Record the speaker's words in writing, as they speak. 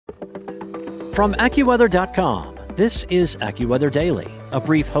From AccuWeather.com, this is AccuWeather Daily, a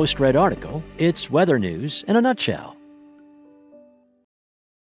brief host-read article. It's weather news in a nutshell.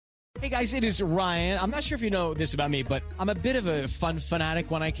 Hey guys, it is Ryan. I'm not sure if you know this about me, but I'm a bit of a fun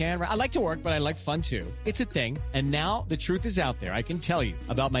fanatic when I can. I like to work, but I like fun too. It's a thing. And now the truth is out there. I can tell you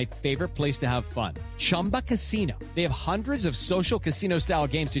about my favorite place to have fun. Chumba Casino. They have hundreds of social casino style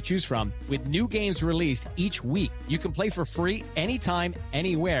games to choose from with new games released each week. You can play for free anytime,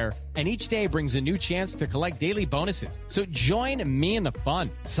 anywhere. And each day brings a new chance to collect daily bonuses. So join me in the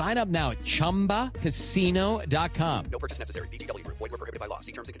fun. Sign up now at ChumbaCasino.com. No purchase necessary. VGW. Void where prohibited by law.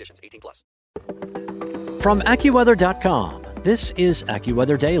 See terms and conditions. 18+. From AccuWeather.com, this is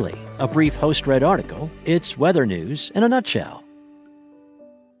AccuWeather Daily, a brief host-read article. It's weather news in a nutshell.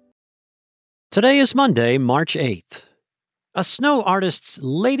 Today is Monday, March 8th. A snow artist's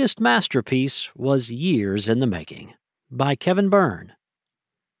latest masterpiece was years in the making. By Kevin Byrne.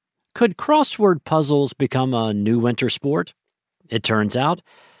 Could crossword puzzles become a new winter sport? It turns out,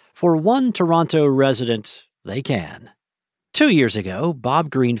 for one Toronto resident, they can. 2 years ago, Bob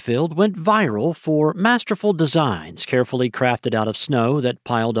Greenfield went viral for masterful designs carefully crafted out of snow that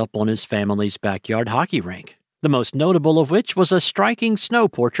piled up on his family's backyard hockey rink. The most notable of which was a striking snow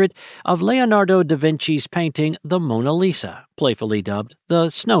portrait of Leonardo da Vinci's painting The Mona Lisa, playfully dubbed the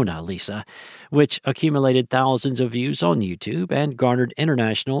Snowna Lisa, which accumulated thousands of views on YouTube and garnered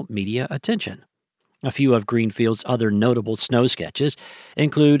international media attention. A few of Greenfield's other notable snow sketches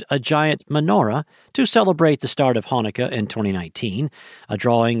include a giant menorah to celebrate the start of Hanukkah in 2019, a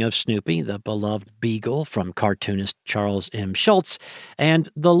drawing of Snoopy, the beloved beagle from cartoonist Charles M. Schulz, and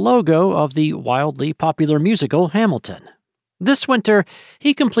the logo of the wildly popular musical Hamilton. This winter,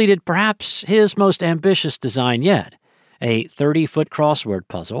 he completed perhaps his most ambitious design yet, a 30-foot crossword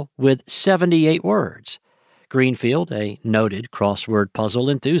puzzle with 78 words. Greenfield, a noted crossword puzzle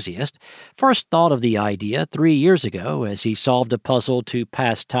enthusiast, first thought of the idea 3 years ago as he solved a puzzle to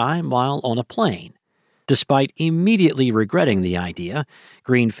pass time while on a plane. Despite immediately regretting the idea,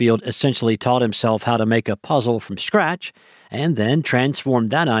 Greenfield essentially taught himself how to make a puzzle from scratch and then transformed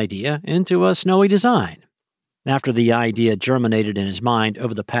that idea into a snowy design. After the idea germinated in his mind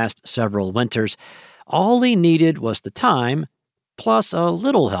over the past several winters, all he needed was the time, plus a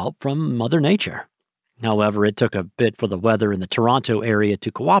little help from Mother Nature. However, it took a bit for the weather in the Toronto area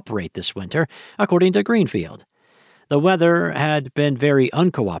to cooperate this winter, according to Greenfield. The weather had been very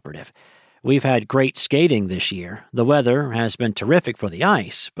uncooperative. We've had great skating this year. The weather has been terrific for the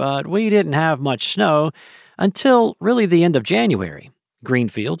ice, but we didn't have much snow until really the end of January,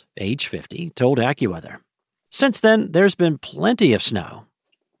 Greenfield, age 50, told AccuWeather. Since then, there's been plenty of snow.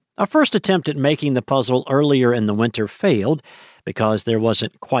 A first attempt at making the puzzle earlier in the winter failed because there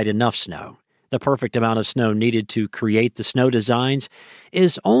wasn't quite enough snow. The perfect amount of snow needed to create the snow designs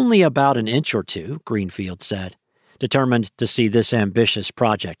is only about an inch or two, Greenfield said. Determined to see this ambitious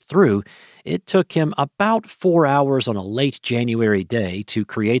project through, it took him about 4 hours on a late January day to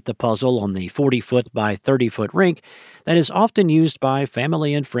create the puzzle on the 40-foot by 30-foot rink that is often used by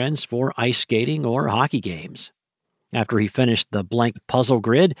family and friends for ice skating or hockey games. After he finished the blank puzzle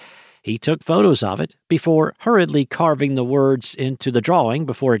grid, he took photos of it before hurriedly carving the words into the drawing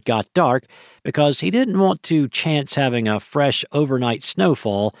before it got dark because he didn't want to chance having a fresh overnight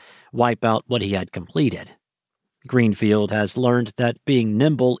snowfall wipe out what he had completed. Greenfield has learned that being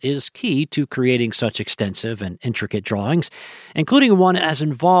nimble is key to creating such extensive and intricate drawings, including one as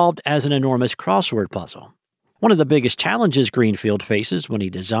involved as an enormous crossword puzzle. One of the biggest challenges Greenfield faces when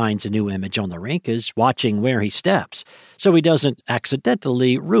he designs a new image on the rink is watching where he steps, so he doesn't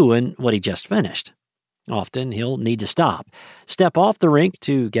accidentally ruin what he just finished. Often he'll need to step off the rink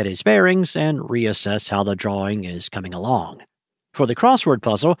to get his bearings and reassess how the drawing is coming along. For the crossword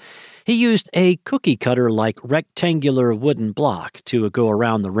puzzle, he used a cookie cutter-like rectangular wooden block to go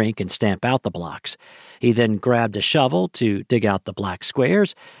around the rink and stamp out the blocks. He then grabbed a shovel to dig out the black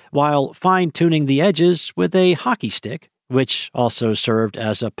squares, while fine-tuning the edges with a hockey stick, which also served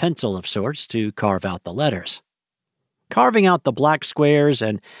as a pencil of sorts to carve out the letters. Carving out the black squares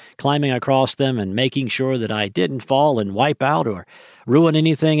and climbing across them and making sure that I didn't fall and wipe out or ruin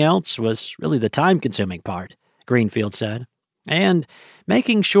anything else was really the time-consuming part, Greenfield said. And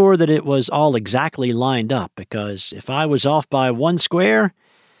making sure that it was all exactly lined up, because if I was off by one square,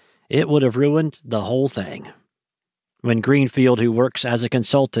 it would have ruined the whole thing. When Greenfield, who works as a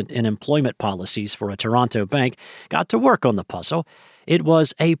consultant in employment policies for a Toronto bank, got to work on the puzzle, it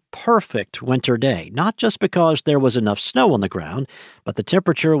was a perfect winter day, not just because there was enough snow on the ground, but the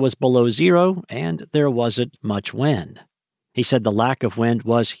temperature was below zero and there wasn't much wind. He said the lack of wind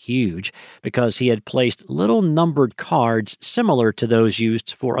was huge because he had placed little numbered cards similar to those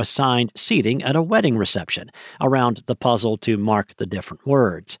used for assigned seating at a wedding reception around the puzzle to mark the different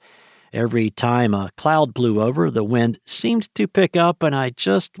words. Every time a cloud blew over, the wind seemed to pick up, and I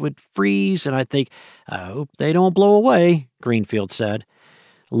just would freeze and I'd think, I hope they don't blow away, Greenfield said.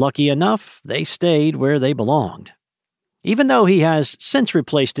 Lucky enough, they stayed where they belonged. Even though he has since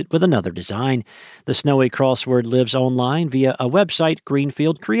replaced it with another design, the snowy crossword lives online via a website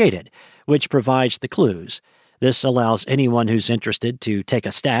Greenfield created, which provides the clues. This allows anyone who's interested to take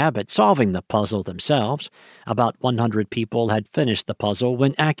a stab at solving the puzzle themselves. About 100 people had finished the puzzle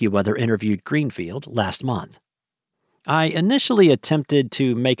when AccuWeather interviewed Greenfield last month. I initially attempted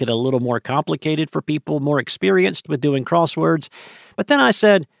to make it a little more complicated for people more experienced with doing crosswords, but then I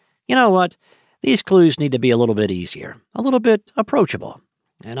said, you know what? These clues need to be a little bit easier, a little bit approachable,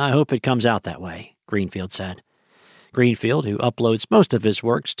 and I hope it comes out that way, Greenfield said. Greenfield, who uploads most of his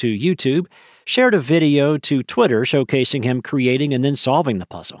works to YouTube, shared a video to Twitter showcasing him creating and then solving the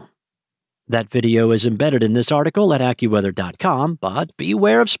puzzle. That video is embedded in this article at AccuWeather.com, but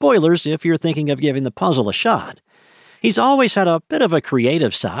beware of spoilers if you're thinking of giving the puzzle a shot. He's always had a bit of a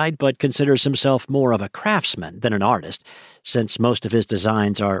creative side, but considers himself more of a craftsman than an artist, since most of his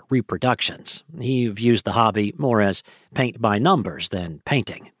designs are reproductions. He views the hobby more as paint by numbers than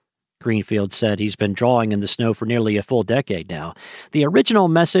painting. Greenfield said he's been drawing in the snow for nearly a full decade now. The original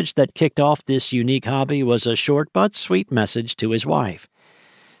message that kicked off this unique hobby was a short but sweet message to his wife.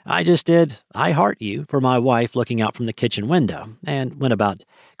 I just did "I heart you" for my wife looking out from the kitchen window, and went about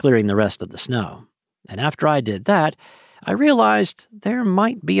clearing the rest of the snow. And after I did that, I realized there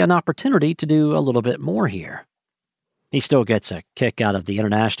might be an opportunity to do a little bit more here. He still gets a kick out of the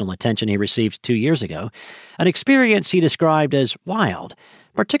international attention he received 2 years ago, an experience he described as wild,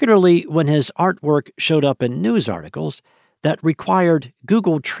 particularly when his artwork showed up in news articles that required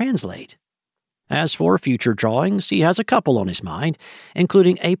Google Translate. As for future drawings, he has a couple on his mind,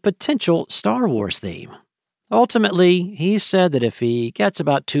 including a potential Star Wars theme. Ultimately, he said that if he gets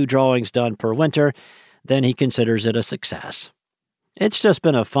about 2 drawings done per winter, then he considers it a success. It's just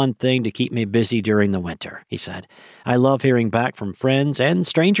been a fun thing to keep me busy during the winter, he said. I love hearing back from friends and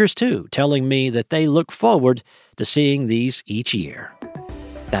strangers too, telling me that they look forward to seeing these each year.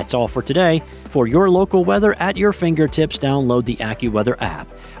 That's all for today. For your local weather at your fingertips, download the AccuWeather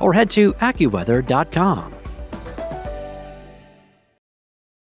app or head to AccuWeather.com.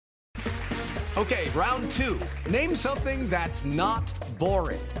 Okay, round 2. Name something that's not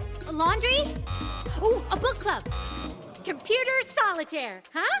boring. A laundry? Ooh, a book club. Computer solitaire,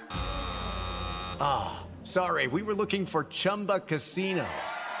 huh? Ah, sorry, we were looking for Chumba Casino.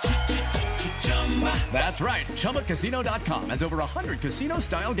 That's right, ChumbaCasino.com has over 100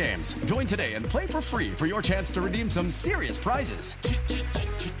 casino-style games. Join today and play for free for your chance to redeem some serious prizes.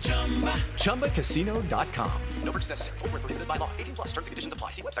 ChumbaCasino.com. No purchase necessary. Void where prohibited by law. 18+ terms and conditions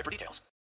apply. See website for details.